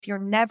You're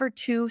never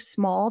too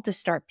small to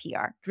start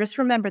PR. Just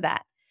remember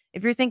that.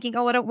 If you're thinking,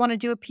 oh, I don't want to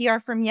do a PR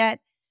firm yet,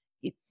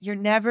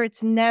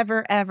 it's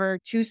never, ever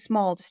too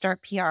small to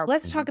start PR.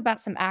 Let's talk about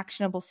some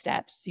actionable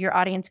steps your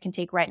audience can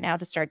take right now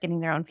to start getting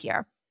their own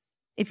PR.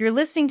 If you're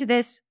listening to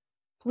this,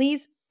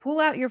 please pull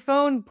out your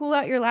phone, pull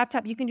out your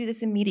laptop. You can do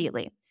this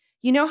immediately.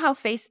 You know how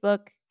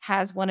Facebook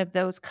has one of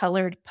those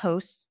colored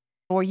posts,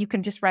 or you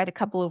can just write a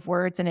couple of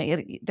words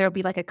and there'll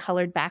be like a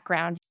colored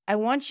background. I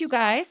want you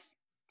guys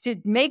to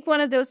make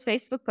one of those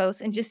Facebook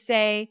posts and just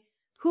say,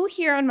 who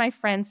here on my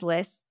friends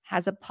list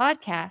has a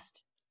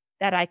podcast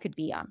that I could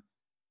be on?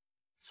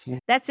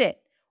 That's it.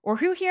 Or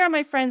who here on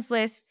my friends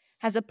list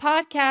has a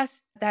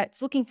podcast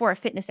that's looking for a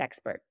fitness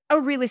expert, a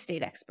real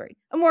estate expert,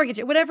 a mortgage,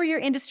 whatever your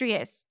industry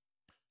is,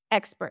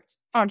 expert,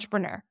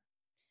 entrepreneur.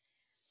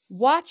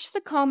 Watch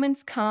the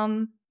comments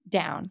come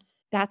down.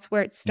 That's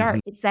where it starts.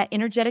 It's that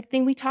energetic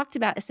thing we talked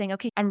about, is saying,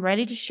 okay, I'm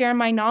ready to share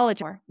my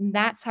knowledge more. And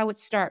that's how it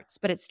starts.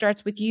 But it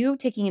starts with you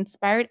taking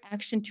inspired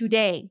action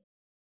today.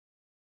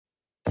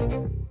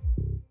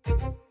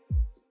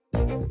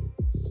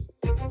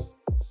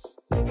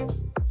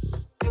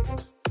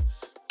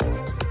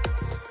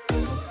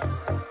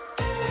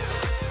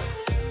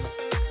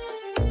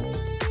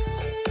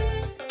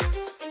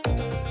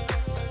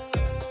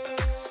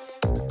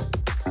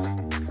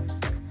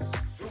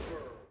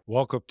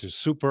 Welcome to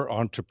Super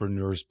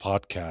Entrepreneurs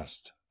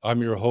Podcast.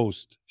 I'm your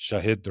host,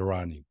 Shahid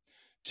Durrani.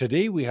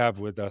 Today we have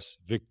with us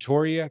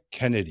Victoria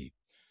Kennedy.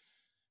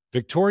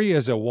 Victoria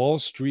is a Wall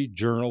Street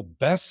Journal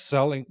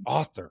best-selling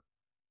author,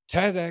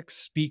 TEDx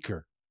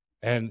speaker,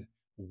 and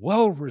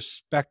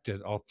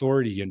well-respected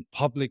authority in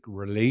public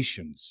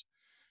relations.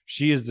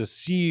 She is the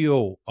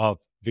CEO of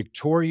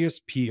Victorious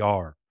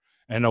PR,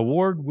 an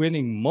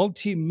award-winning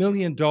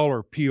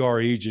multi-million-dollar PR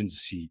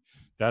agency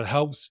that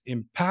helps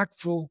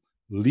impactful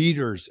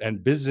leaders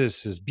and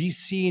businesses be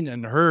seen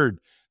and heard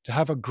to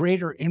have a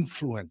greater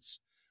influence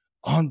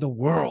on the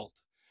world.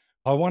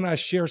 I want to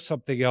share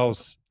something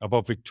else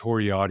about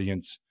Victoria,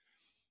 audience.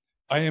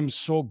 I am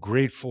so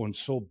grateful and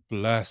so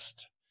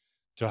blessed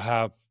to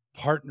have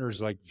partners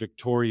like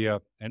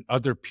Victoria and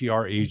other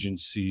PR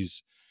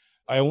agencies.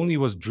 I only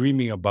was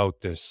dreaming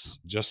about this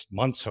just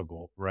months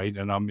ago, right?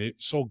 And I'm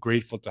so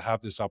grateful to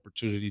have this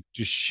opportunity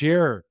to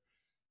share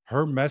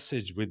her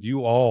message with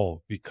you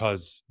all,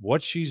 because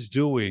what she's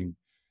doing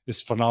is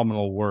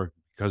phenomenal work.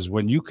 Because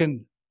when you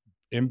can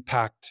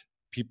impact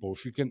people,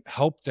 if you can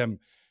help them,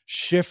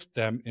 shift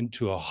them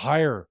into a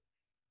higher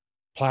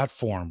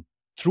platform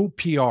through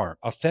PR,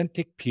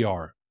 authentic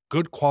PR,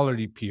 good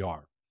quality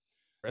PR,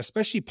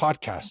 especially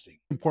podcasting.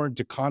 It's important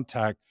to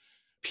contact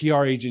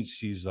PR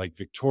agencies like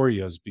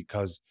Victoria's,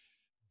 because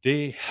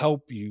they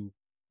help you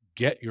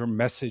get your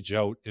message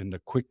out in the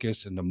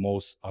quickest and the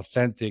most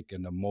authentic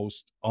and the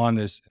most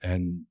honest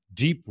and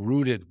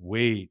deep-rooted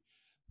way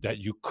that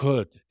you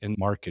could in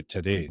market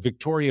today.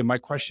 Victoria, my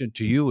question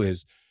to you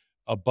is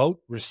about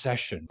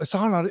recession. It's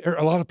on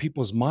a lot of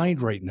people's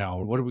mind right now.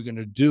 What are we going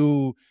to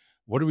do?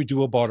 What do we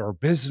do about our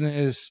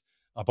business,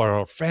 about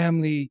our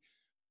family?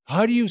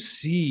 How do you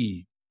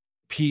see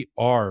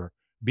PR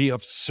be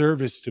of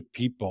service to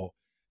people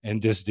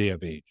in this day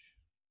of age?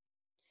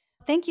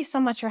 Thank you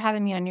so much for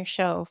having me on your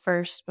show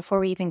first,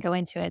 before we even go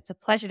into it. It's a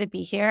pleasure to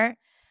be here.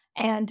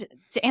 And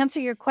to answer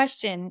your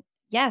question,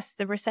 yes,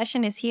 the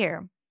recession is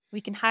here. We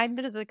can hide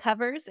under the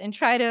covers and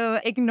try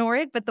to ignore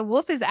it, but the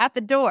wolf is at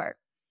the door.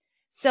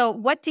 So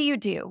what do you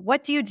do?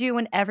 What do you do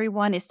when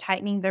everyone is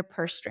tightening their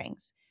purse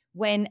strings?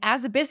 When,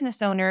 as a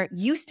business owner,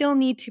 you still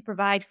need to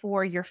provide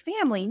for your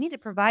family, you need to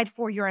provide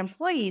for your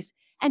employees,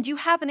 and you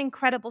have an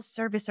incredible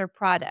service or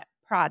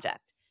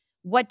project.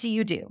 What do?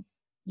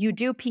 You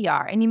do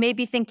PR. And you may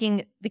be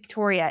thinking,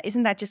 Victoria,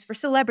 isn't that just for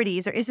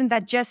celebrities, or isn't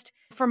that just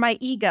for my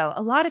ego?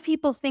 A lot of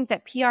people think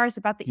that PR is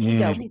about the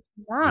ego. It's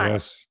not.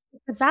 Yes.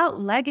 It's about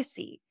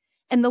legacy.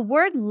 And the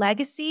word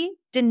legacy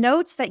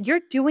denotes that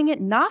you're doing it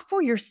not for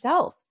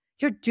yourself.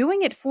 You're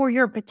doing it for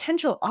your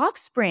potential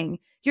offspring.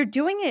 You're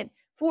doing it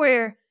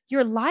for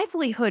your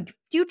livelihood,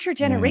 future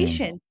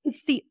generation.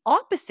 It's the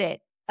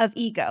opposite of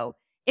ego.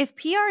 If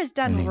PR is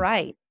done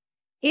right,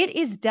 it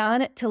is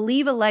done to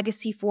leave a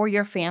legacy for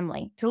your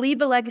family, to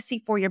leave a legacy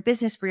for your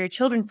business, for your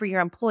children, for your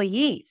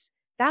employees.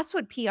 That's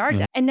what PR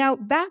does. And now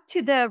back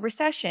to the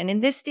recession. In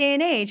this day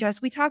and age,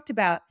 as we talked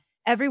about,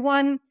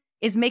 everyone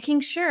is making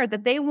sure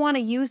that they want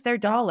to use their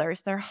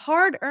dollars, their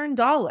hard-earned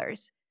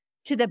dollars,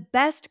 to the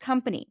best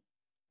company.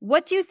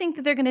 What do you think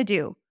that they're going to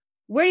do?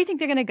 Where do you think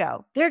they're going to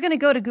go? They're going to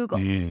go to Google.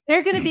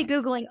 They're going to be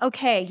Googling,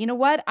 okay, you know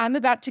what? I'm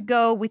about to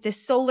go with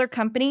this solar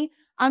company.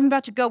 I'm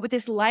about to go with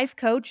this life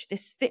coach,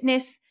 this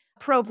fitness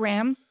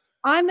program.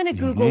 I'm going to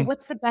Google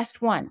what's the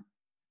best one,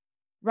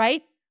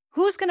 right?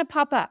 Who's going to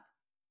pop up?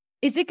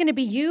 Is it going to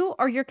be you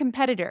or your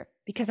competitor?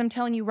 Because I'm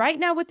telling you right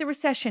now, with the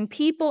recession,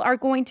 people are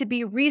going to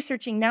be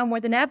researching now more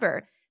than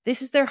ever.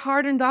 This is their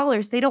hard-earned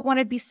dollars. They don't want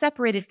to be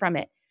separated from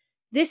it.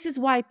 This is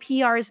why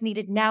PR is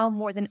needed now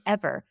more than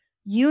ever.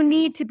 You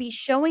need to be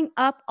showing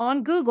up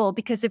on Google,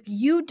 because if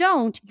you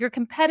don't, your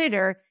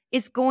competitor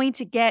is going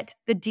to get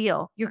the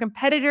deal. Your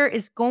competitor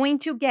is going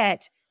to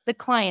get the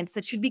clients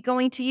that should be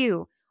going to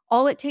you.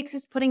 All it takes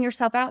is putting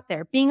yourself out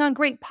there, being on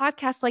great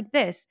podcasts like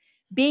this,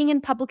 being in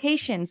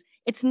publications.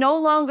 It's no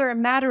longer a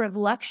matter of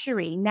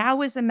luxury.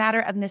 Now is a matter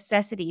of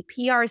necessity.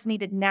 PR is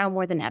needed now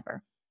more than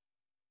ever.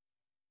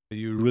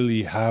 You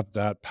really have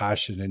that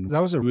passion. And that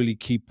was a really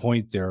key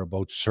point there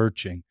about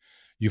searching.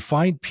 You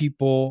find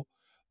people,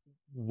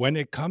 when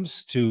it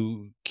comes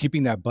to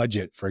keeping that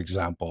budget, for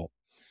example,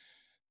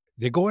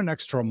 they go an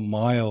extra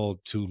mile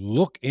to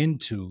look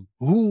into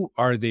who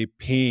are they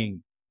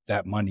paying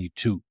that money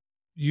to.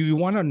 You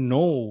want to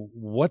know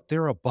what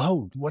they're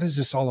about. What is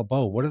this all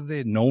about? What are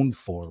they known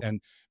for? And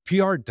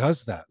PR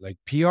does that. Like,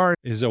 PR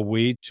is a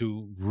way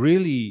to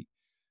really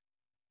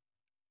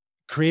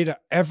create an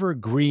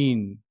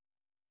evergreen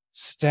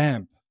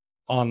stamp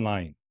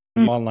online.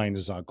 Online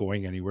is not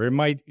going anywhere. It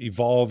might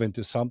evolve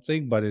into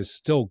something, but it's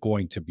still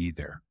going to be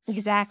there.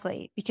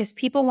 Exactly. Because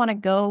people want to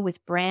go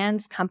with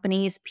brands,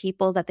 companies,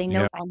 people that they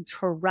know and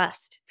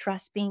trust.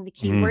 Trust being the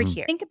key word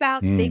here. Think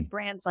about big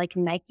brands like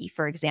Nike,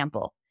 for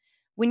example.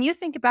 When you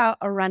think about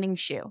a running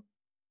shoe,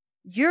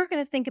 you're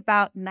going to think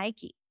about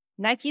Nike.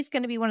 Nike's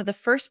going to be one of the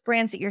first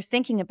brands that you're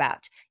thinking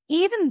about,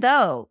 even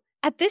though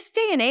at this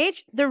day and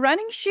age, the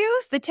running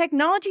shoes, the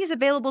technology is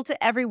available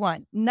to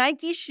everyone.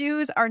 Nike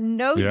shoes are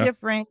no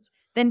different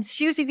than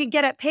shoes you could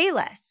get at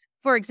Payless,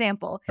 for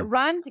example.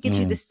 Run to get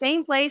you the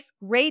same place,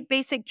 great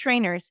basic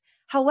trainers.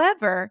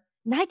 However,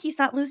 Nike's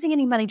not losing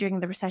any money during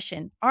the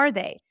recession, are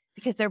they?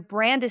 Because their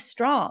brand is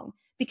strong.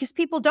 Because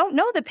people don't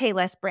know the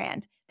Payless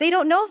brand. They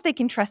don't know if they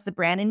can trust the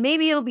brand, and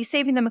maybe it'll be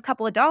saving them a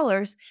couple of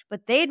dollars,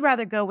 but they'd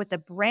rather go with the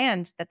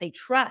brand that they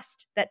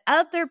trust, that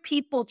other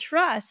people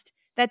trust,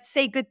 that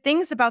say good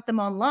things about them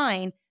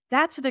online.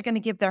 That's who they're going to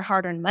give their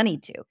hard-earned money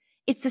to.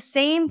 It's the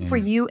same for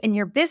you and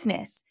your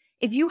business.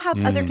 If you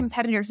have other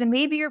competitors and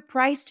maybe you're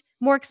priced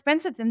more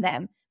expensive than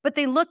them, but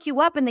they look you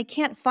up and they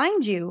can't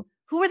find you,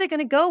 who are they going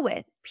to go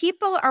with?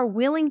 People are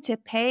willing to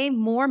pay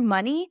more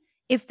money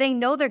if they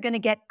know they're going to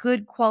get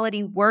good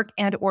quality work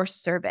and or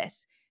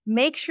service.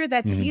 Make sure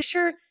that's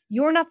sure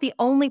you're not the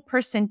only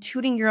person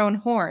tooting your own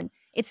horn.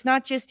 It's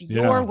not just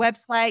your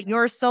website,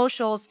 your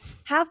socials.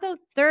 Have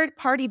those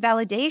third-party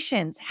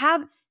validations.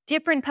 Have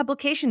different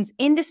publications,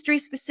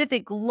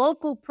 industry-specific,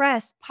 local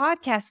press,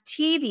 podcast,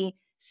 TV,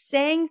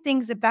 saying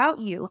things about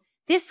you.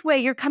 This way,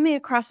 you're coming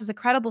across as a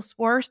credible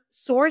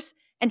source,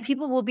 and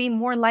people will be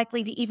more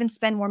likely to even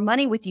spend more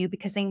money with you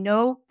because they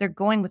know they're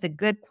going with a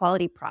good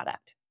quality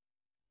product.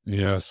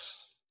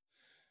 Yes.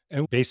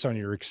 And based on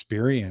your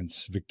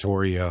experience,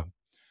 Victoria,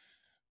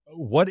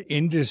 what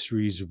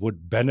industries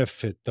would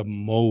benefit the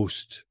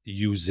most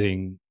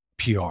using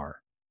PR?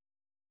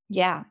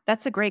 Yeah,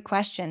 that's a great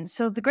question.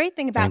 So the great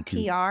thing about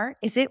PR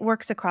is it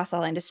works across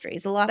all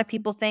industries. A lot of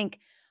people think,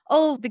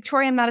 oh,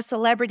 Victoria, I'm not a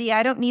celebrity.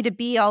 I don't need to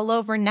be all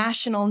over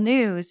national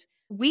news.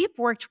 We've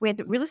worked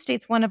with real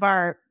estate's one of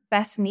our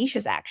best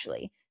niches,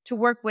 actually, to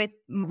work with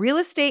real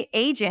estate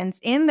agents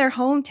in their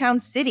hometown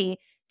city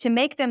to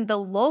make them the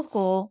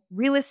local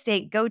real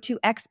estate go-to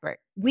expert.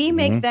 We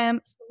make them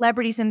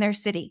celebrities in their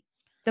city,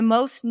 the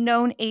most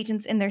known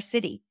agents in their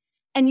city.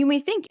 And you may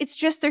think it's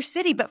just their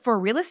city, but for a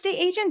real estate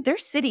agent, their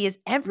city is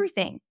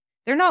everything.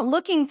 They're not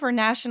looking for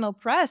national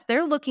press.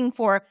 They're looking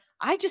for,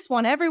 I just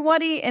want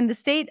everybody in the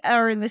state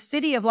or in the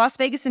city of Las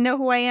Vegas to know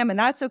who I am, and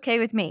that's okay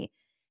with me.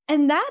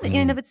 And that in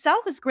and of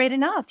itself is great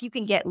enough. You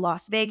can get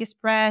Las Vegas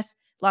press,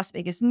 Las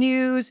Vegas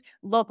news,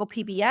 local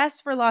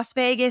PBS for Las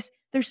Vegas.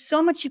 There's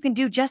so much you can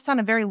do just on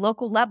a very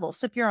local level.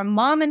 So if you're a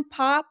mom and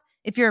pop,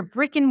 if you're a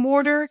brick and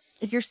mortar,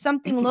 if you're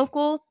something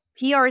local,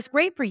 PR is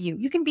great for you.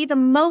 You can be the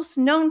most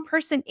known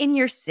person in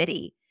your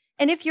city.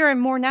 And if you're a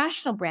more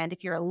national brand,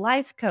 if you're a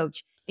life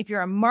coach, if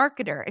you're a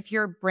marketer, if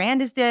your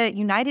brand is the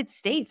United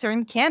States or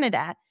in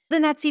Canada,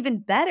 then that's even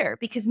better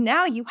because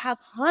now you have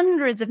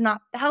hundreds, if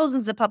not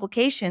thousands of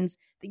publications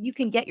that you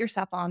can get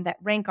yourself on that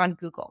rank on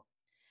Google.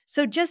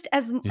 So just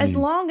as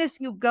long as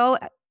you go,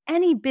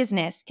 any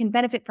business can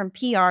benefit from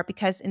PR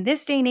because in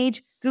this day and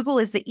age, Google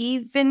is the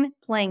even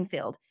playing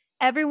field.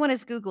 Everyone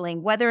is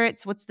Googling, whether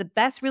it's what's the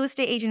best real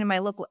estate agent in my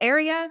local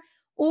area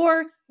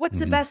or what's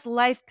the best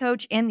life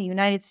coach in the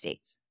United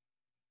States.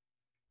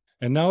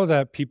 And now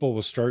that people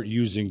will start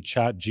using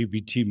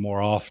ChatGPT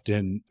more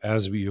often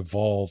as we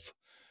evolve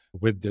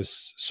with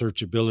this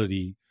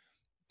searchability,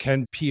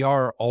 can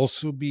PR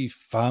also be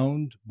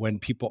found when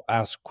people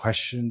ask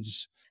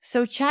questions?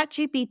 So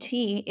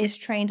ChatGPT is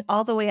trained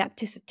all the way up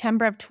to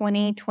September of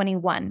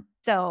 2021.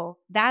 So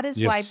that is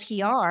why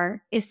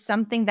PR is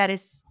something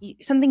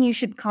you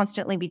should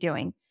constantly be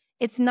doing.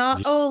 It's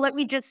not, let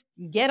me just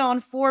get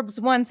on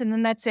Forbes once and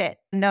then that's it.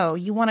 No,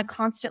 you want to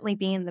constantly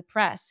be in the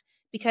press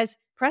because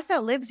press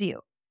outlives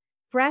you.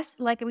 Press,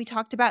 like we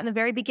talked about in the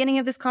very beginning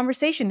of this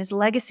conversation, is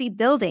legacy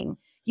building.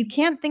 You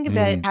can't think of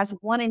it as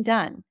one and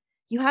done.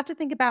 You have to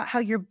think about how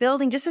you're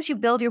building, just as you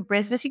build your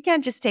business, you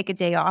can't just take a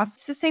day off.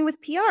 It's the same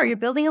with PR. You're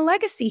building a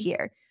legacy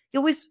here. You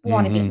always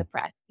want to be in the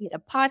press, be it a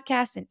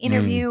podcast, an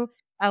interview,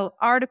 an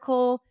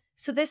article.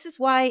 So this is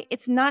why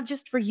it's not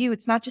just for you.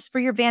 It's not just for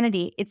your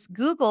vanity. It's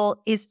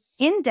Google is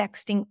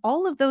indexing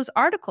all of those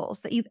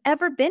articles that you've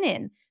ever been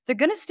in. they're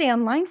going to stay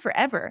online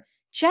forever.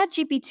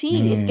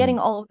 ChatGPT is getting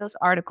all of those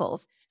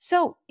articles.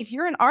 So if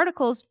you're in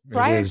articles It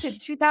prior to is.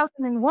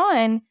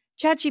 2001,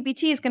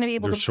 ChatGPT is going to be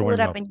able They're to pull it showing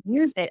up up. and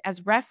use it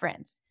as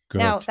reference.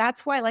 Now, Good.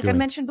 that's why, like I Good.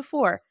 mentioned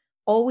before,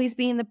 always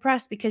be in the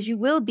press because you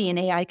will be in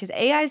AI because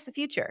AI is the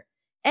future.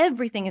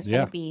 Everything is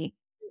going to be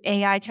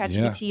AI,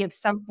 ChatGPT of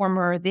some form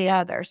or the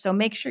other. So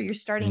make sure you're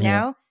starting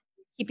now,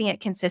 keeping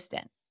it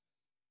consistent.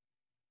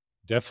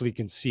 Definitely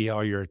can see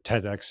how you're a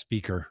TEDx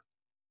speaker.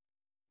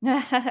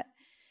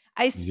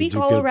 I speak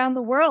all around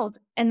the world,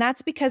 and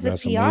that's because of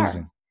PR.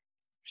 Amazing.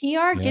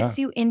 PR gets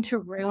you into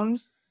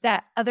rooms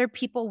that other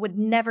people would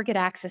never get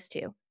access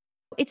to.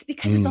 It's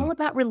because it's all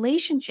about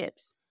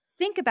relationships.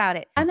 Think about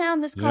it. I'm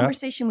having this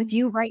conversation with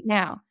you right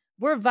now.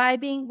 We're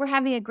vibing. We're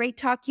having a great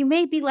talk. You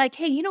may be like,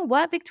 hey, you know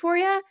what,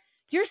 Victoria?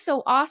 You're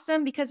so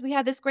awesome because we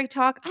had this great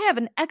talk. I have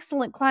an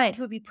excellent client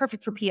who would be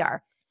perfect for PR.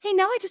 Hey,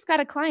 now I just got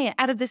a client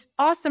out of this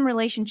awesome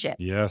relationship.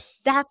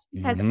 Yes. That's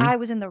because I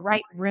was in the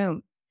right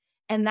room.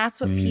 And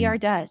that's what PR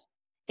does.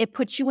 It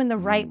puts you in the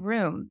right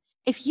room.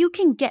 If you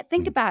can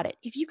think about it,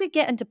 if you could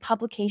get into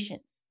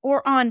publications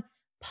or on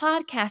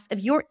podcasts of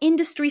your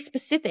industry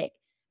specific,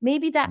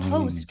 maybe that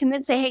host can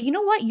then say, hey, you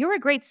know what? You're a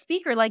great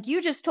speaker, like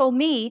you just told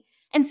me,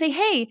 and say,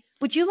 hey,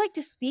 would you like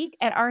to speak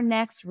at our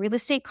next real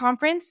estate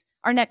conference,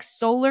 our next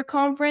solar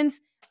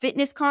conference,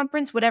 fitness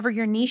conference, whatever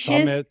your niche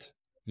is? Summit.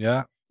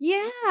 Yeah.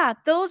 Yeah,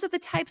 those are the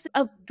types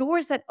of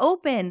doors that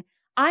open.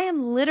 I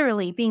am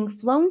literally being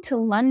flown to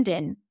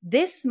London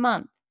this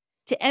month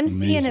to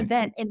MC an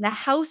event in the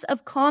House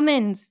of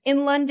Commons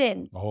in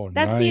London. Oh,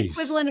 That's the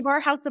equivalent of our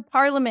House of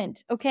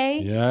Parliament,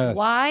 okay? Yes.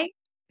 Why?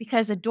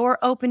 Because a door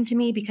opened to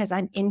me because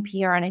I'm in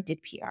PR and I did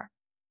PR.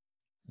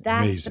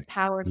 That's the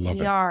power of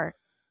PR.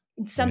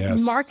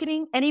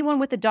 Marketing, anyone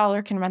with a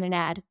dollar can run an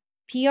ad.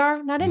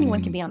 PR, not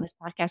anyone can be on this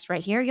podcast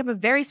right here. You have a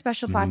very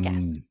special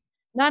podcast.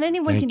 Not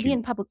anyone can be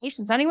in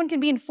publications. Not anyone can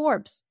be in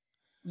Forbes.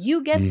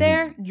 You get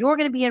there, you're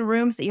going to be in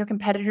rooms that your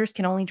competitors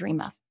can only dream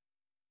of.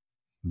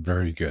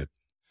 Very good.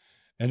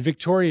 And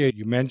Victoria,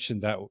 you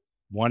mentioned that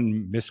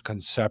one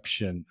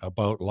misconception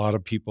about a lot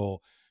of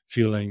people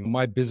feeling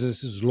my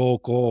business is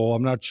local.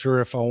 I'm not sure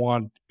if I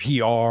want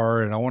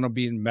PR and I want to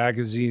be in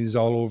magazines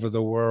all over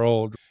the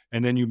world.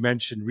 And then you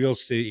mentioned real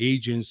estate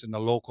agents in the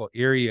local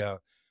area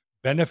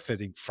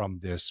benefiting from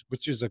this,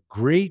 which is a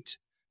great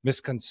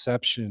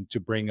misconception to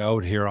bring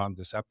out here on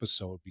this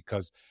episode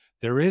because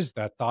there is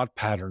that thought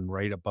pattern,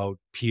 right, about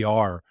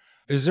PR.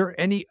 Is there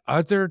any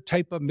other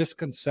type of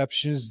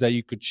misconceptions that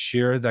you could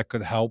share that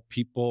could help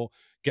people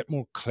get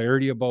more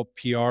clarity about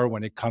PR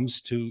when it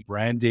comes to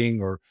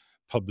branding or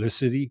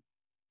publicity?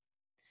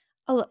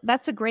 Oh,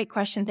 that's a great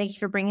question. Thank you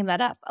for bringing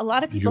that up. A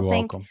lot of people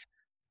think, Welcome.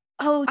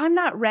 oh, I'm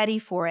not ready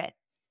for it.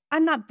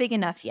 I'm not big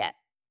enough yet.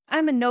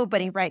 I'm a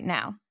nobody right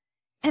now.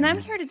 And I'm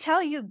here to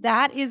tell you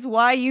that is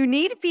why you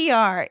need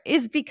PR,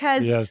 is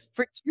because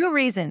for two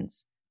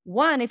reasons.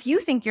 One, if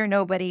you think you're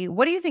nobody,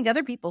 what do you think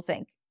other people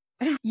think?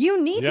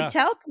 You need to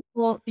tell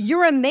people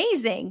you're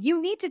amazing. You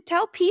need to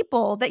tell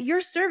people that your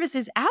service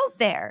is out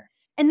there.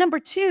 And number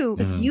two,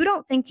 if you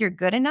don't think you're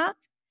good enough,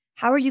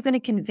 how are you going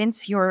to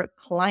convince your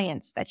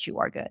clients that you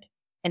are good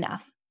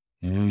enough?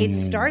 It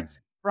starts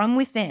from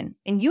within.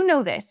 And you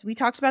know this. We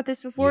talked about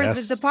this before the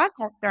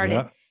podcast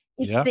started.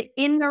 It's the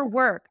inner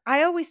work.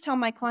 I always tell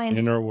my clients,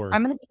 I'm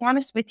going to be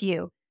honest with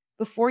you.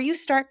 Before you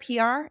start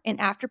PR and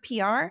after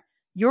PR,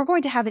 you're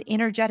going to have an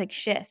energetic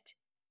shift.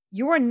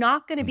 You are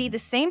not going to be the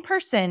same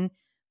person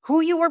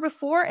who you were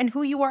before and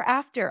who you are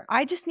after.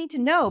 I just need to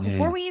know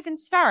before we even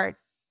start,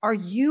 are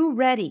you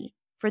ready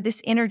for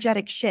this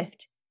energetic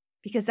shift?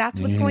 Because that's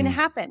what's going to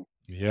happen.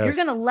 You're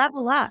going to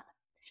level up.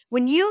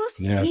 When you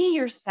see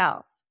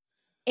yourself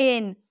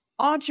in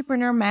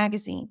Entrepreneur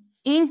Magazine,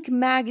 Inc.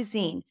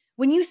 Magazine,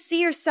 when you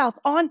see yourself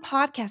on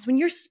podcasts, when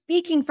you're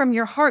speaking from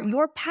your heart,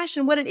 your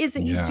passion, what it is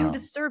that you do to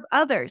serve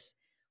others,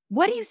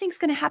 what do you think is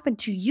going to happen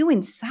to you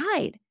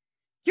inside?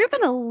 You're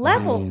going to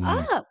level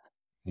up.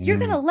 You're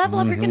going to level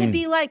up. You're going to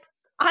be like,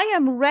 I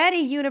am ready,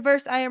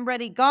 universe. I am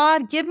ready.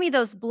 God, give me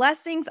those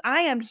blessings.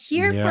 I am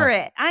here for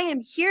it. I am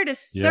here to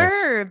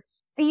serve.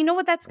 And you know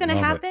what that's going to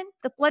happen?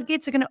 The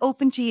floodgates are going to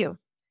open to you.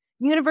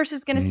 Universe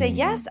is going to say,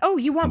 yes. Oh,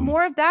 you want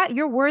more of that?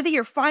 You're worthy.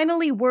 You're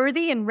finally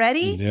worthy and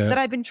ready that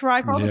I've been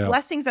trying for all the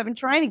blessings I've been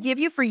trying to give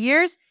you for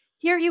years.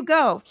 Here you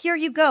go. Here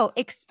you go.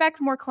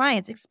 Expect more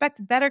clients.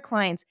 Expect better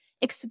clients.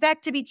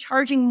 Expect to be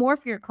charging more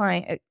for your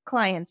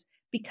clients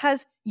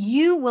because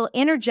you will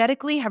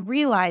energetically have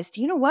realized,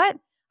 you know what?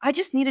 I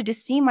just needed to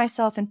see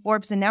myself in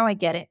Forbes and now I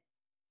get it.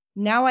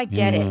 Now I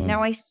get it.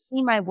 Now I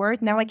see my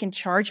worth. Now I can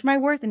charge my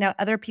worth and now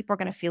other people are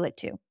going to feel it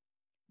too.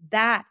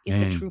 That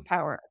is the true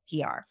power of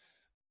PR.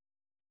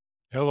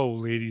 Hello,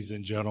 ladies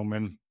and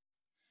gentlemen.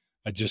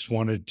 I just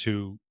wanted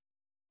to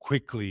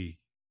quickly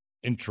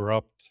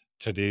interrupt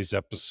today's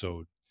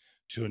episode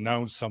to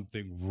announce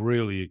something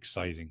really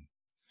exciting.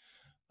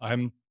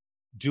 I'm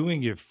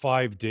doing a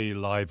 5-day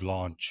live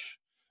launch,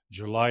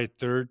 July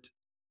 3rd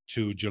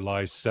to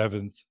July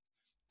 7th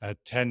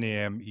at 10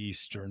 a.m.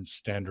 Eastern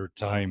Standard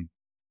Time.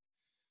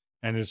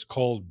 And it's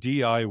called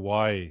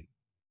DIY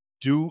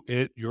do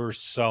it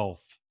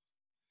yourself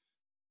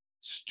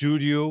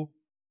studio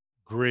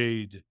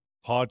grade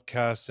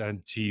podcast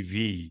and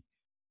TV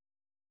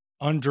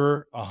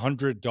under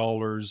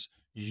 $100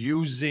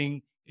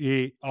 using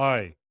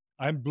AI.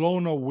 I'm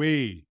blown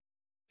away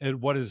at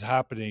what is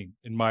happening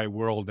in my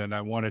world, and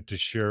I wanted to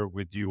share it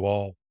with you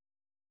all.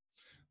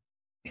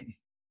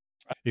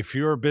 If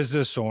you're a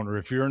business owner,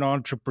 if you're an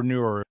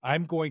entrepreneur,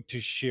 I'm going to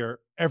share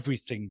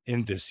everything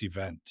in this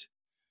event.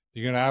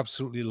 You're going to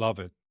absolutely love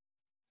it.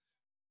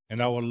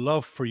 And I would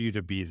love for you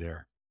to be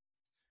there.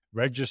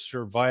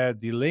 Register via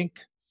the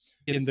link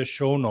in the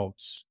show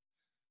notes,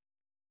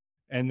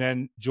 and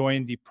then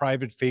join the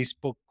private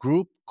Facebook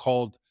group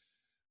called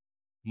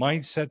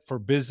Mindset for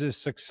Business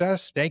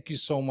Success. Thank you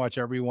so much,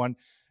 everyone.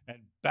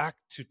 And back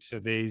to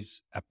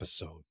today's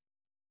episode.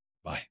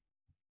 Bye.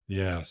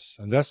 Yes.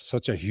 And that's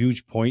such a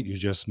huge point you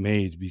just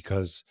made,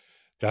 because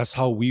that's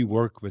how we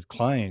work with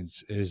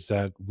clients, is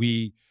that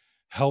we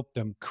help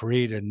them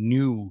create a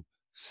new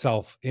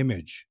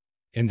self-image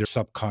in their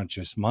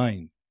subconscious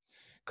mind.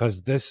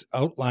 Because this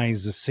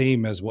outlines the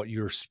same as what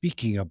you're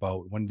speaking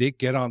about. When they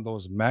get on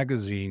those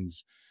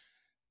magazines,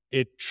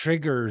 it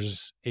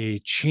triggers a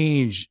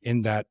change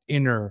in that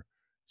inner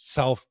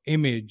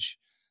self-image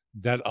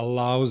that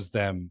allows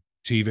them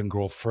to even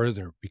grow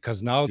further,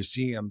 because now they're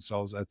seeing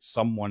themselves as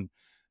someone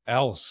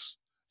else,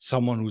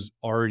 someone who's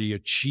already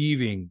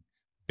achieving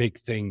big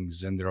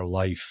things in their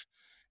life.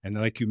 And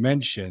like you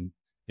mentioned,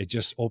 it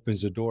just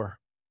opens the door.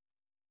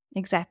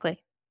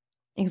 Exactly.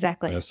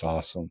 That's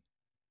awesome.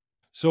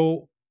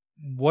 So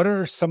what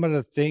are some of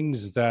the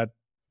things that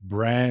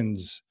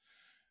brands,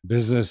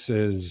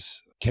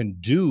 businesses can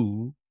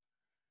do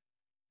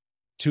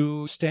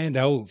to stand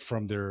out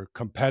from their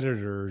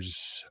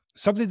competitors?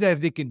 Something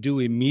that they can do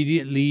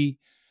immediately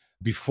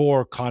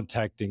before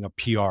contacting a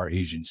PR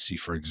agency,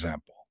 for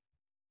example.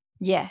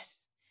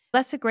 Yes.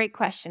 That's a great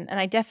question. And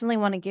I definitely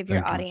want to give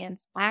your Thank you.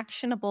 audience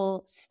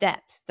actionable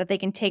steps that they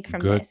can take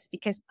from Good. this,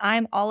 because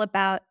I'm all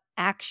about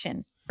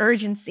action,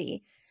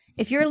 urgency.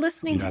 If you're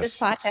listening to this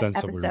Yes, podcast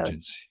sense of episode,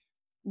 urgency.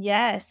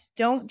 yes,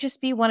 don't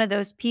just be one of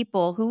those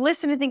people who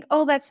listen and think,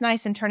 oh, that's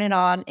nice, and turn it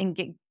on and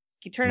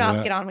turn it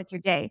off, get on with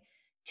your day.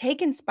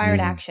 Take inspired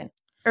action.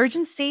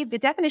 Urgency, the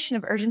definition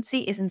of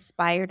urgency is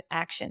inspired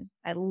action.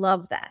 I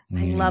love that.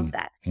 I love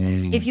that.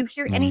 If you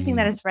hear anything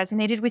that has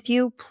resonated with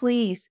you,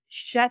 please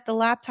shut the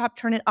laptop,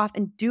 turn it off,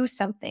 and do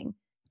something.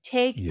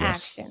 Take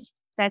action.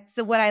 That's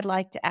what I'd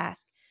like to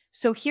ask.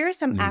 So here are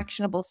some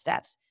actionable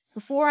steps.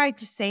 Before I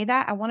just say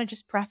that, I want to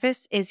just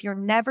preface is you're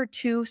never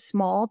too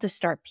small to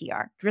start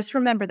PR. Just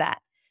remember that.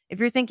 If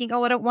you're thinking,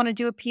 oh, I don't want to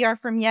do a PR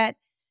firm yet,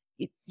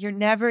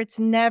 it's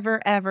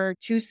never, ever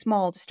too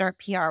small to start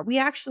PR. We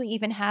actually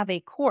even have a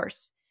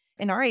course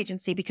in our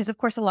agency because, of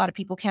course, a lot of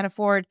people can't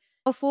afford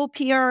a full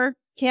PR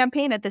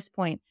campaign at this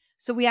point.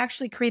 So we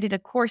actually created a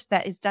course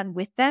that is done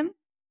with them.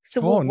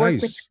 So we'll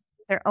work with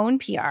their own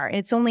PR.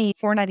 It's only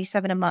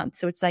 $4.97 a month.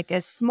 So it's like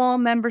a small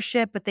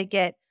membership, but they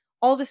get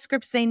all the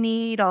scripts they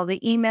need, all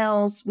the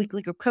emails,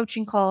 weekly group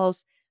coaching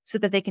calls, so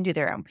that they can do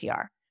their own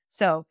PR.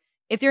 So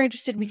if you're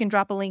interested, we can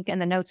drop a link in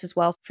the notes as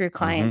well for your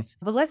clients.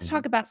 But let's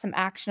talk about some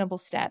actionable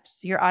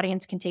steps your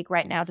audience can take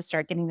right now to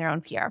start getting their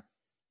own PR.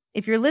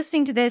 If you're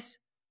listening to this,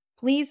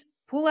 please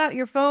pull out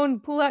your phone,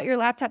 pull out your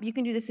laptop. You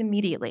can do this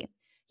immediately.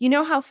 You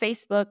know how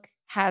Facebook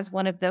has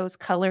one of those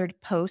colored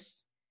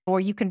posts, or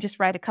you can just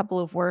write a couple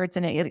of words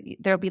and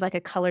there'll be like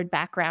a colored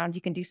background.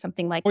 You can do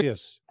something like,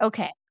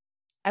 okay,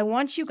 I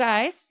want you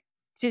guys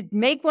to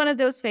make one of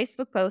those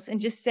Facebook posts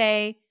and just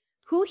say,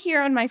 who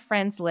here on my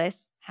friends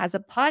list has a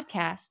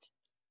podcast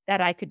that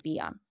I could be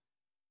on?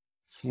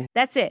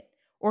 That's it.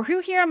 Or who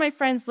here on my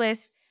friends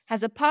list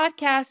has a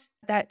podcast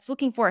that's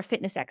looking for a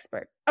fitness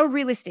expert, a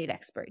real estate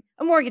expert,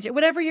 a mortgage,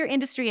 whatever your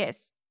industry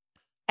is,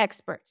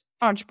 expert,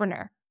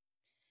 entrepreneur.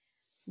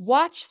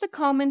 Watch the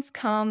comments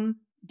come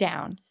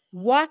down.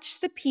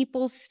 Watch the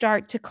people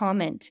start to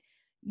comment.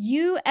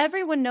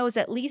 Everyone knows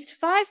at least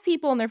 5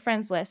 people on their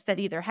friends list that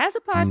either has a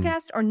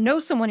podcast or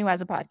knows someone who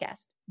has a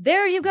podcast.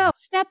 There you go.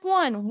 Step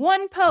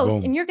one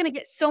post, and you're going to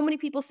get so many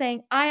people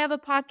saying, I have a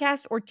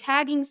podcast, or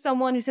tagging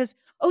someone who says,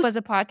 oh, has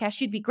a podcast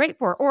she'd be great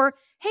for. Or,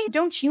 hey,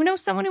 don't you know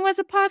someone who has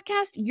a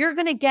podcast? You're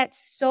going to get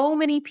so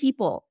many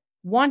people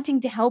wanting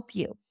to help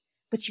you,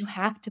 but you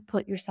have to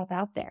put yourself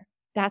out there.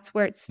 That's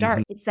where it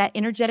starts. It's that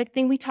energetic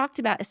thing we talked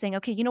about, is saying,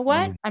 okay, you know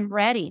what? I'm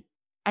ready.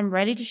 I'm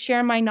ready to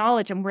share my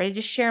knowledge. I'm ready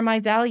to share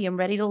my value. I'm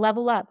ready to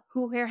level up.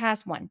 Who here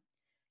has one?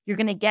 You're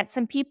going to get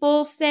some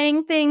people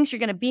saying things. You're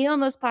going to be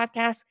on those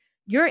podcasts.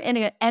 You're going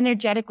to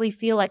energetically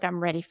feel like,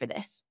 I'm ready for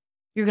this.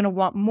 You're going to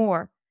want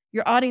more.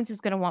 Your audience is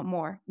going to want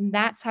more. And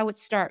that's how it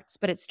starts.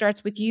 But it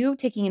starts with you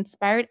taking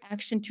inspired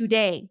action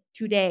today,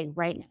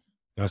 right now.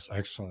 That's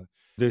excellent.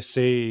 They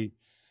say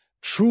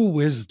true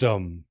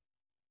wisdom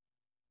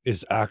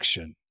is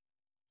action.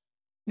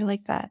 I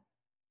like that.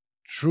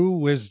 True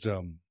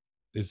wisdom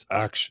is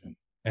action,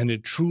 and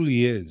it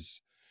truly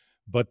is.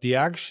 But the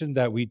action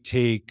that we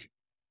take,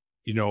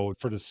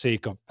 for the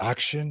sake of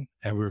action,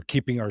 and we're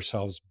keeping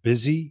ourselves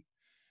busy,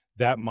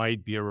 that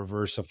might be a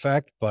reverse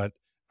effect. But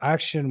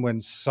action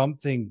when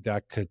something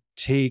that could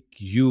take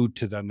you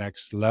to the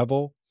next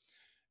level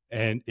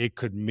and it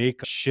could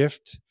make a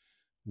shift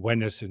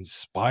when it's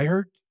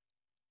inspired,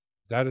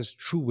 that is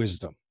true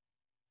wisdom.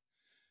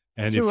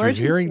 And True if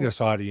you're hearing urgency.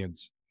 this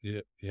audience,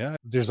 yeah,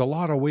 there's a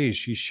lot of ways.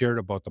 She shared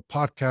about the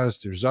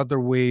podcast. There's other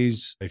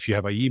ways. If you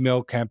have an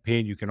email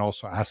campaign, you can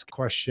also ask a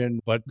question.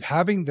 But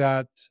having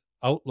that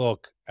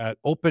outlook at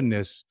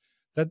openness,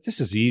 that this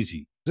is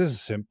easy. This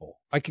is simple.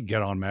 I can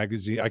get on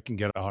magazine. I can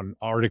get on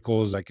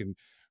articles. I can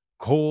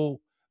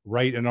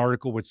co-write an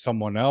article with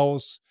someone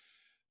else.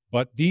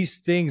 But these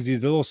things,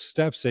 these little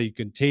steps that you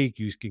can take,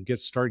 you can get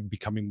started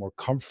becoming more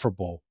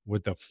comfortable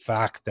with the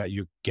fact that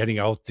you're getting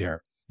out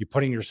there. You're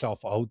putting yourself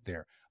out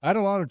there. I had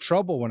a lot of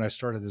trouble when I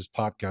started this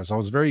podcast. I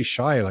was very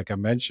shy, like I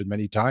mentioned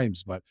many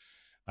times, but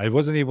I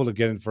wasn't able to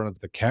get in front of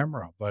the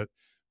camera. But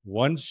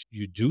once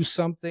you do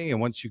something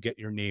and once you get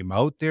your name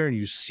out there and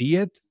you see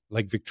it,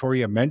 like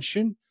Victoria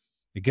mentioned,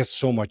 it gets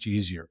so much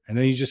easier. And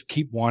then you just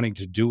keep wanting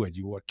to do it.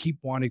 You keep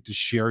wanting to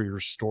share your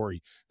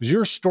story because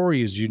your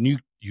story is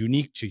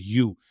unique to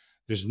you.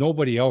 There's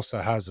nobody else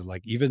that has it.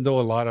 Like, even though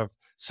a lot of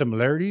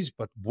similarities,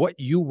 but what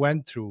you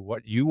went through,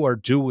 what you are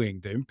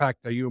doing, the impact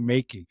that you're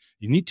making,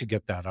 you need to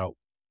get that out.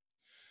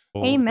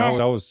 So that Amen.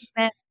 was,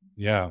 Amen.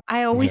 yeah.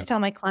 I always Yeah. tell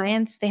my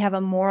clients they have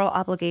a moral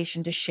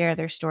obligation to share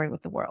their story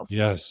with the world.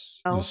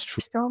 Yes. Oh, It's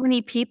true. so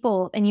many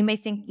people, and you may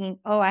thinking,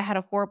 oh, I had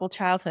a horrible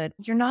childhood.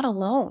 You're not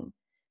alone.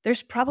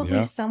 There's probably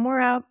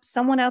Yeah.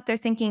 someone out there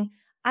thinking,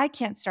 I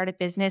can't start a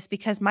business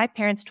because my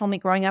parents told me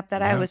growing up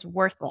that I Yeah. was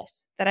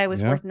worthless, that I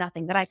was Yeah. worth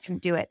nothing, that I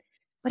couldn't do it.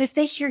 But if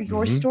they hear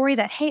your Mhm. story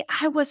that, hey,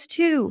 I was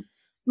too,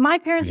 my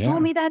parents told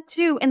Yeah. me that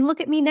too, and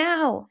look at me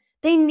now.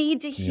 They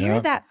need to hear Yeah.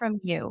 that from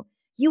you.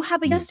 You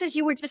have, Mm. just as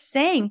you were just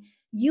saying,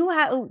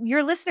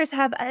 your listeners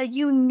have a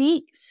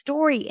unique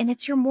story, and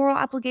it's your moral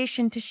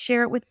obligation to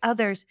share it with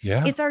others.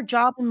 Yeah. It's our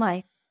job in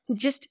life to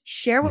just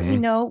share what we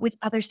Mhm. know with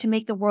others to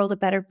make the world a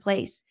better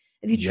place.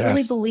 If you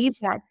truly believe Yes.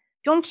 that,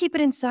 don't keep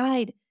it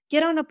inside.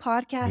 Get on a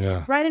podcast,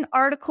 Yeah. write an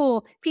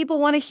article. People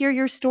want to hear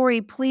your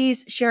story.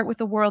 Please share it with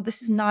the world.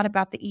 This is not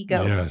about the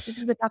ego. This Yes.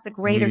 is about the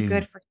greater Mm.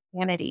 good for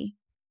humanity.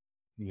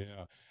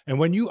 Yeah. And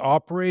when you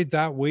operate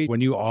that way,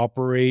 when you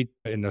operate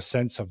in a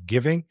sense of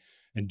giving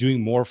and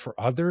doing more for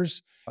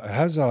others, it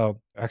has a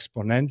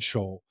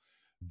exponential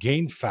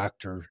gain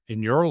factor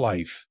in your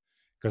life,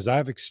 because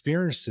I've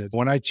experienced it.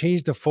 When I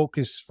changed the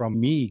focus from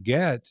me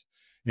get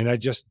and I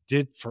just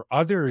did for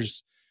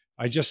others,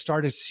 I just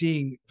started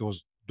seeing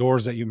those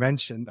doors that you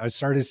mentioned. I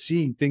started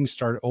seeing things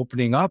start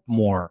opening up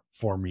more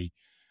for me.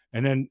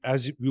 And then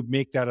as you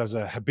make that as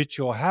a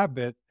habitual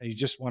habit and you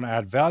just want to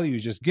add value, you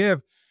just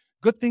give,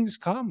 good things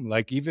come.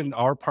 Like even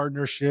our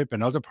partnership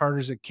and other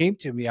partners that came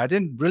to me, I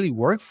didn't really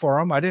work for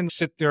them. I didn't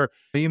sit there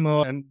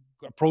email and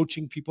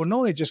approaching people.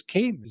 No, it just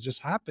came. It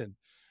just happened.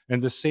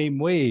 And the same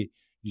way,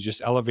 you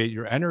just elevate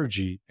your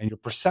energy and your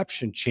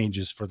perception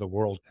changes for the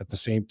world at the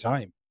same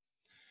time.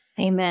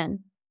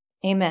 Amen.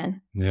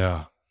 Amen.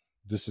 Yeah,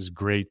 this is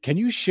great. Can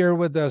you share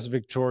with us,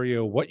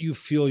 Victoria, what you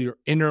feel your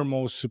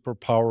innermost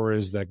superpower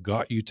is that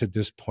got you to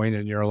this point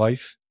in your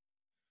life?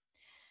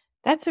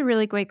 That's a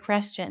really great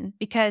question,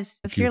 because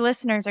Thank if your you.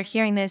 listeners are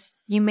hearing this,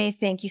 you may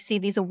think you see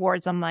these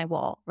awards on my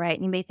wall, right?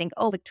 And you may think,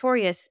 oh,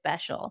 Victoria's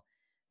special,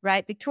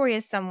 right?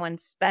 Victoria's someone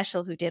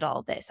special who did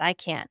all this. I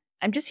can't.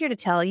 I'm just here to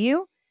tell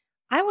you,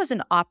 I was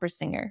an opera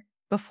singer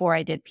before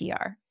I did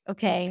PR.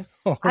 Okay.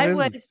 Oh, I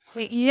really? was,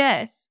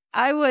 yes,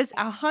 I was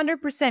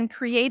 100%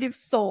 creative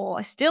soul.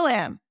 I still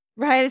am,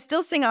 right? I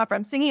still sing opera.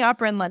 I'm singing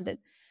opera in London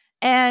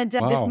and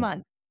this Wow.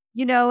 month,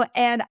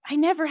 and I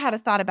never had a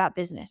thought about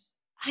business.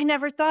 I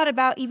never thought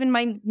about even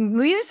my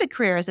music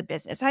career as a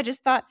business. I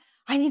just thought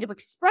I need to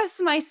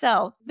express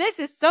myself. This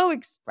is so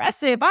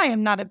expressive. I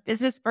am not a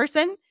business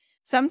person.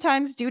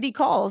 Sometimes duty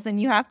calls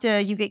and you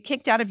get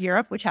kicked out of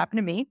Europe, which happened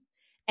to me.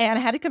 And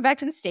I had to come back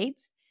to the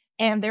States.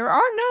 And there are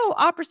no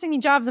opera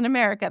singing jobs in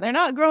America. They're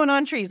not growing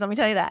on trees, let me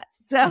tell you that.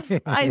 So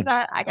I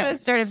thought I got to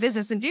start a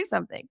business and do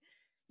something.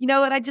 And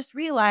I just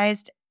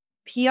realized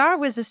PR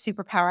was a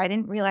superpower I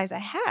didn't realize I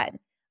had.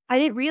 I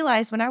didn't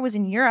realize when I was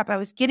in Europe, I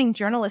was getting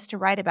journalists to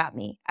write about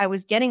me. I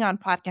was getting on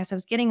podcasts. I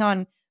was getting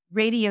on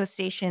radio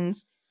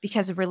stations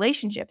because of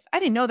relationships. I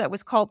didn't know that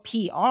was called PR.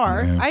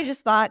 Yeah. I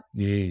just thought,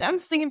 Yeah. I'm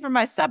singing for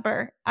my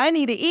supper. I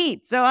need to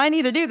eat, so I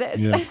need to do this.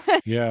 Yeah.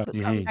 Yeah.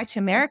 But coming back to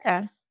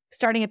America,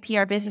 starting a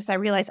PR business, I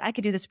realized I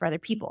could do this for other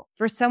people.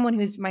 For someone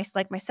who's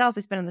like myself,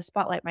 who's been in the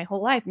spotlight my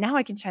whole life, now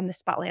I can shine the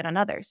spotlight on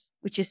others,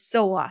 which is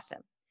so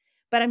awesome.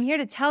 But I'm here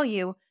to tell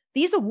you,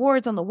 these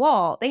awards on the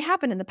wall, they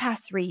happened in the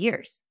past 3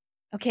 years.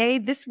 Okay,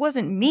 this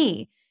wasn't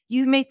me.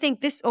 You may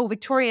think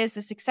Victoria is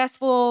a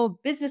successful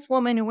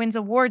businesswoman who wins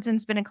awards and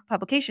has been in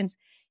publications.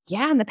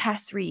 Yeah, in the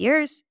past 3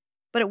 years,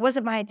 but it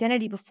wasn't my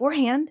identity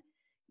beforehand.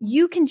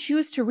 You can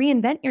choose to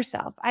reinvent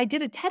yourself. I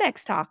did a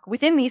TEDx talk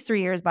within these 3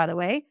 years, by the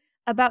way,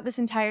 about this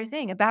entire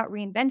thing, about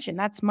reinvention.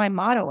 That's my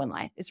motto in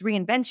life, is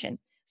reinvention.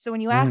 So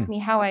when you ask me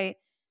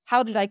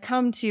how did I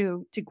come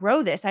to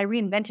grow this, I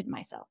reinvented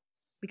myself.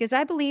 Because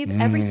I believe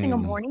every single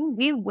morning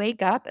we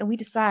wake up and we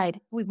decide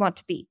who we want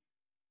to be.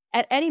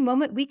 At any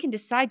moment, we can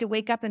decide to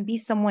wake up and be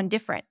someone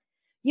different.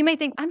 You may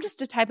think, I'm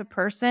just a type of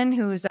person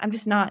I'm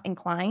just not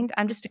inclined.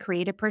 I'm just a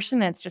creative person.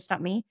 That's just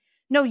not me.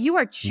 No, you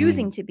are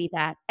choosing Mm. to be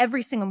that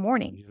every single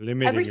morning. You're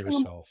limiting Every single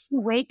morning yourself.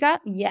 you wake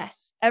up.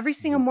 Yes. Every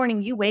single Mm.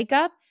 morning you wake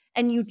up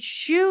and you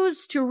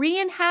choose to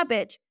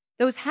re-inhabit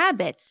those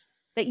habits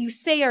that you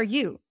say are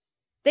you.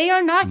 They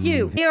are not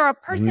you. Mm. They are a No,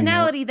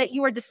 personality that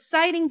you are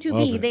deciding to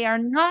love be. it. They are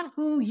not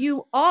who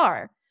you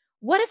are.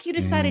 What if you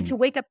decided Mm. to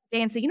wake up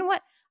today and say, you know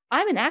what?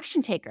 I'm an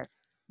action taker.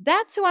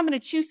 That's who I'm going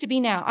to choose to be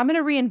now. I'm going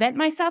to reinvent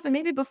myself. And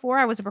maybe before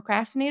I was a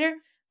procrastinator,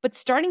 but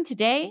starting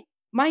today,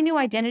 my new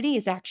identity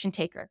is action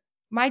taker.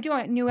 My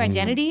new Mm.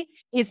 identity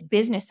is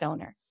business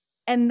owner.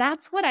 And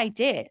that's what I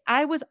did.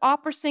 I was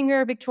opera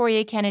singer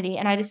Victoria Kennedy,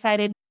 and I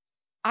decided,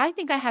 I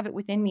think I have it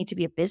within me to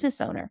be a business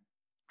owner.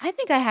 I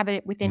think I have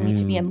it within me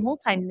to be a Mm.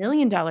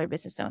 multi-million-dollar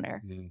business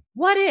owner. Mm.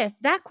 What if?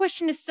 That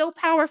question is so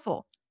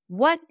powerful.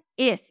 What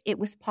if it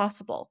was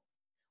possible?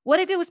 What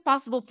if it was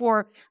possible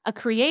for a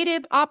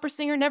creative opera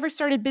singer, never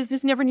started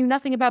business, never knew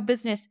nothing about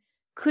business,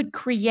 could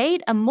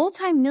create a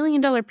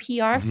multi-million-dollar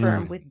PR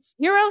firm Mm. with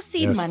zero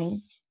seed money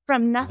Yes.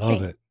 from Love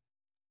nothing? it.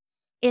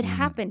 It Mm.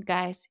 happened,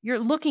 guys. You're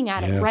looking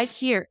at it right Yes.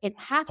 here. It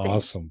happened.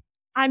 Awesome.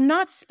 I'm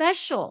not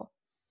special.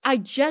 I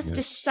just Yes.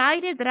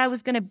 decided that I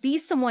was going to be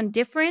someone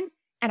different,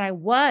 and I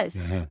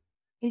was. Uh-huh.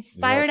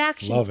 Inspired Yes.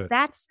 action. Love It's it.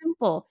 that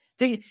simple.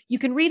 You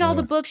can read all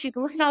the Yeah. books, you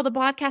can listen to all the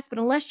podcasts, but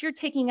unless you're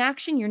taking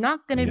action, you're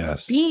not going to be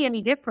Yes. any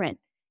different.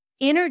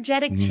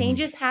 Energetic Mm.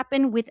 changes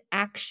happen with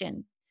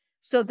action.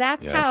 So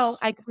that's how Yes.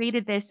 I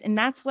created this. And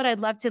that's what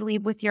I'd love to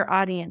leave with your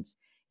audience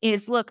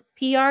is look,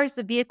 PR is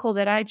the vehicle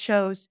that I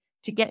chose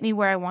to get me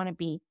where I want to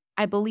be.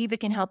 I believe it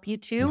can help you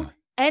too. Yeah.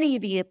 Any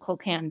vehicle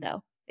can,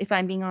 though, if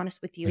I'm being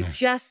honest with you. It Yeah.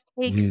 just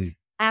takes Mm.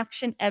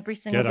 action every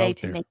single Get day out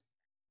to there. make.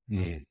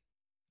 Mm.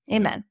 Yeah.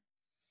 Amen.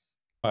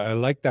 I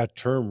like that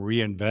term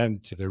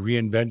reinvent. The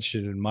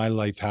reinvention in my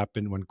life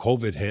happened when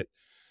COVID hit.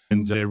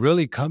 And it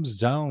really comes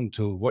down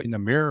to what in the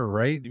mirror,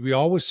 right? We're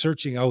always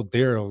searching out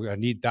there. "Oh, I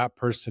need that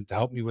person to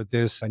help me with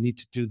this. I need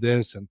to do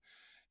this." And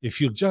if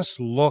you just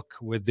look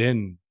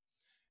within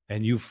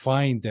and you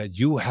find that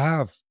you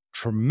have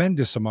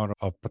tremendous amount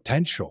of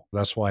potential.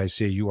 That's why I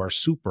say you are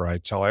super. I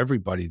tell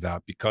everybody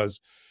that because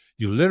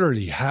you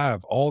literally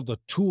have all the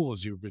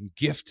tools you've been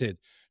gifted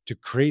to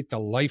create the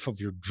life of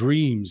your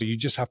dreams. You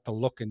just have to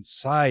look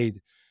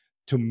inside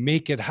to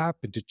make it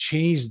happen, to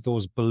change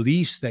those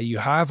beliefs that you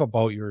have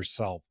about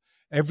yourself.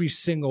 Every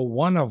single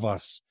one of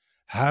us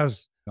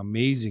has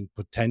amazing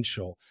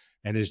potential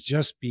and is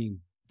just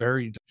being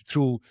buried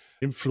through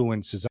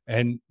influences.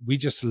 And we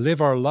just live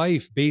our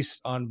life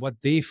based on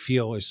what they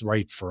feel is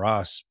right for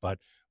us. But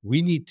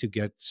we need to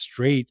get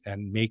straight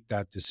and make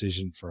that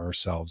decision for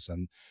ourselves.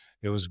 And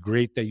it was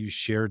great that you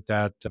shared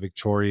that,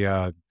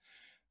 Victoria.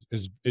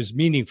 Is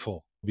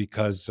meaningful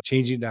because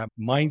changing that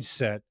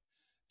mindset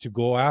to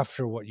go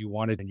after what you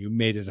wanted and you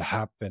made it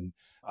happen.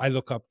 I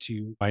look up to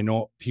you. I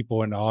know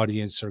people in the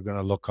audience are going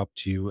to look up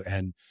to you.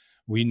 And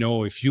we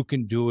know if you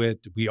can do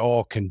it, we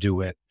all can do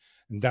it.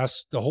 And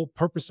that's the whole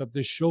purpose of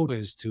this show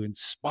is to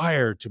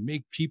inspire, to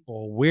make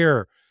people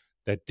aware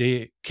that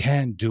they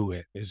can do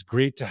it. It's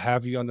great to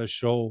have you on the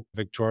show,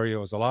 Victoria. It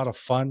was a lot of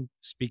fun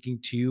speaking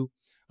to you.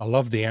 I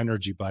love the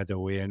energy, by the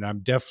way. And I'm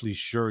definitely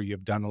sure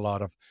you've done a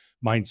lot of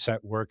mindset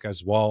work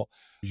as well.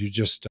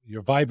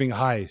 You're vibing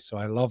high. So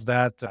I love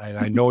that. And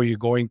I know you're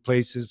going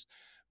places.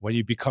 When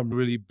you become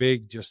really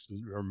big, just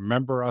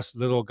remember us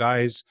little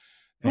guys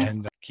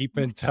and keep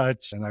in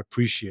touch. And I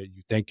appreciate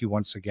you. Thank you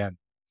once again.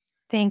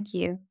 Thank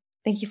you.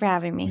 Thank you for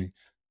having me.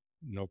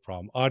 No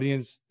problem.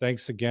 Audience,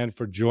 thanks again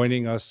for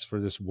joining us for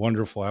this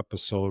wonderful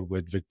episode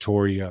with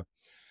Victoria.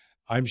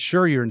 I'm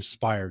sure you're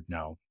inspired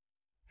now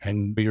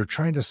and you're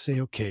trying to say,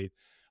 okay,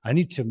 I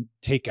need to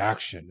take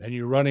action. And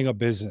you're running a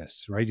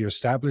business, right? You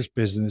established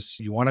business.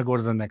 You want to go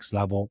to the next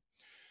level.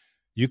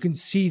 You can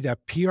see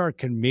that PR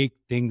can make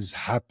things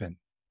happen.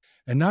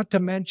 And not to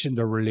mention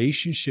the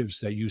relationships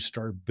that you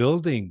start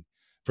building.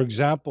 For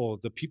example,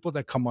 the people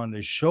that come on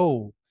the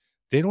show,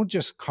 they don't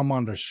just come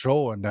on the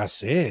show and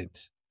that's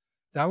it.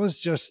 That was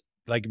just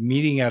like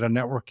meeting at a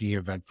networking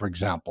event, for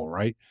example,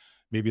 right?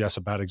 Maybe that's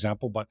a bad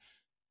example, but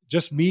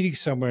just meeting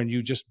somewhere and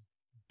you just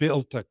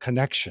built a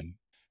connection.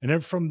 And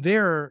then from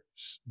there,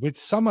 with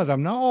some of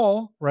them, not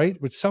all,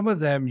 right? With some of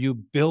them, you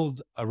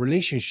build a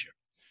relationship.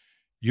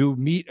 You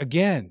meet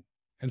again.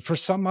 And for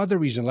some other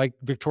reason, like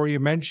Victoria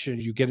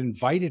mentioned, you get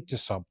invited to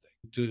something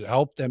to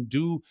help them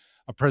do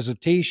a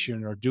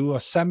presentation or do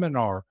a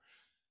seminar.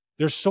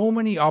 There's so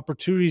many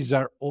opportunities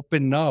that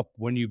open up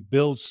when you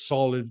build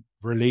solid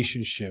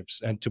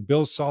relationships. And to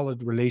build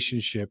solid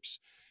relationships,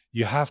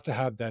 you have to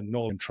have that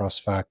know and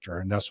trust factor.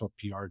 And that's what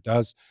PR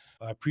does.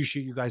 I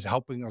appreciate you guys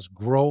helping us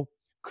grow.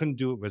 Couldn't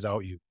do it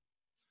without you.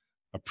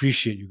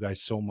 Appreciate you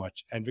guys so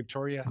much. And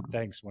Victoria,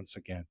 thanks once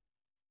again.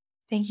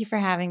 Thank you for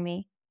having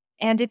me.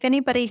 And if My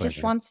anybody just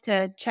pleasure. wants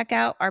to check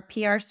out our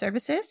PR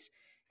services,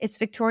 it's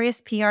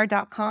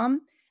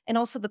victoriouspr.com. And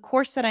also the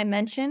course that I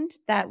mentioned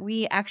that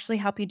we actually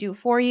help you do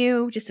for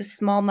you, just a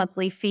small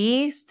monthly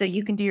fee so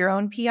you can do your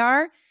own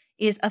PR,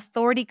 is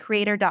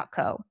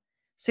authoritycreator.co.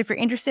 So if you're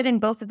interested in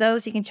both of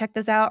those, you can check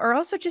those out. Or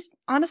also just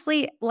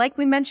honestly, like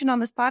we mentioned on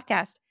this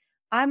podcast,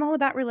 I'm all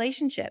about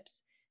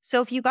relationships.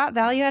 So if you got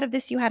value out of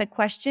this, you had a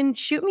question,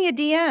 shoot me a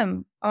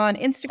DM on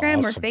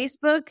Instagram or Awesome.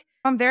 Facebook.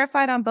 I'm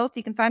verified on both.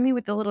 You can find me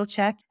with the little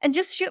check and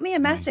just shoot me a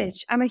Amazing.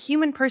 message. I'm a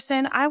human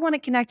person. I want to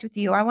connect with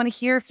you. I want to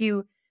hear if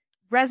you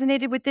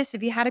resonated with this.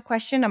 If you had a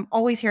question, I'm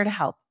always here to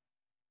help.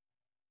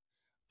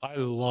 I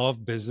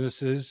love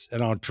businesses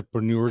and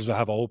entrepreneurs that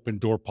have an open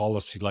door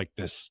policy like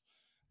this.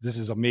 This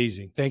is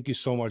amazing. Thank you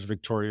so much,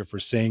 Victoria, for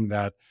saying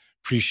that.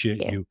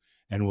 Appreciate you.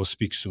 And we'll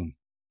speak soon.